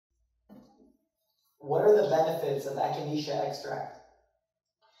What are the benefits of Echinacea extract?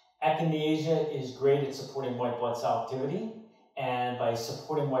 Echinacea is great at supporting white blood cell activity, and by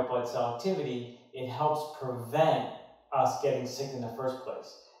supporting white blood cell activity, it helps prevent us getting sick in the first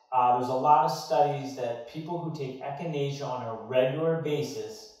place. There's a lot of studies that people who take Echinacea on a regular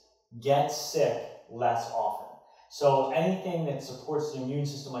basis get sick less often. So anything that supports the immune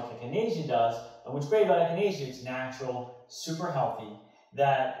system like Echinacea does, and what's great about Echinacea, it's natural, super healthy,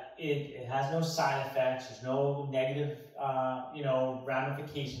 that it has no side effects, there's no negative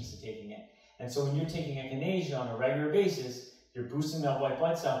ramifications to taking it. And so when you're taking Echinacea on a regular basis, you're boosting that white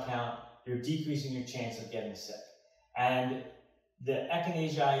blood cell count, you're decreasing your chance of getting sick. And the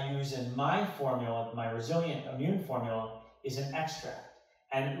Echinacea I use in my formula, my resilient immune formula, is an extract.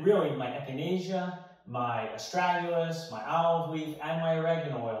 And really, my Echinacea, my astragalus, my olive leaf, and my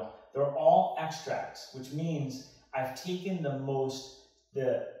oregano oil, they're all extracts, which means I've taken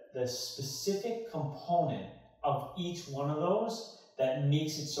the specific component of each one of those that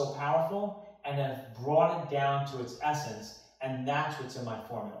makes it so powerful, and have brought it down to its essence, and that's what's in my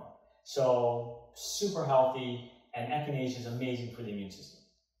formula. So super healthy, and Echinacea is amazing for the immune system.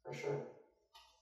 For sure.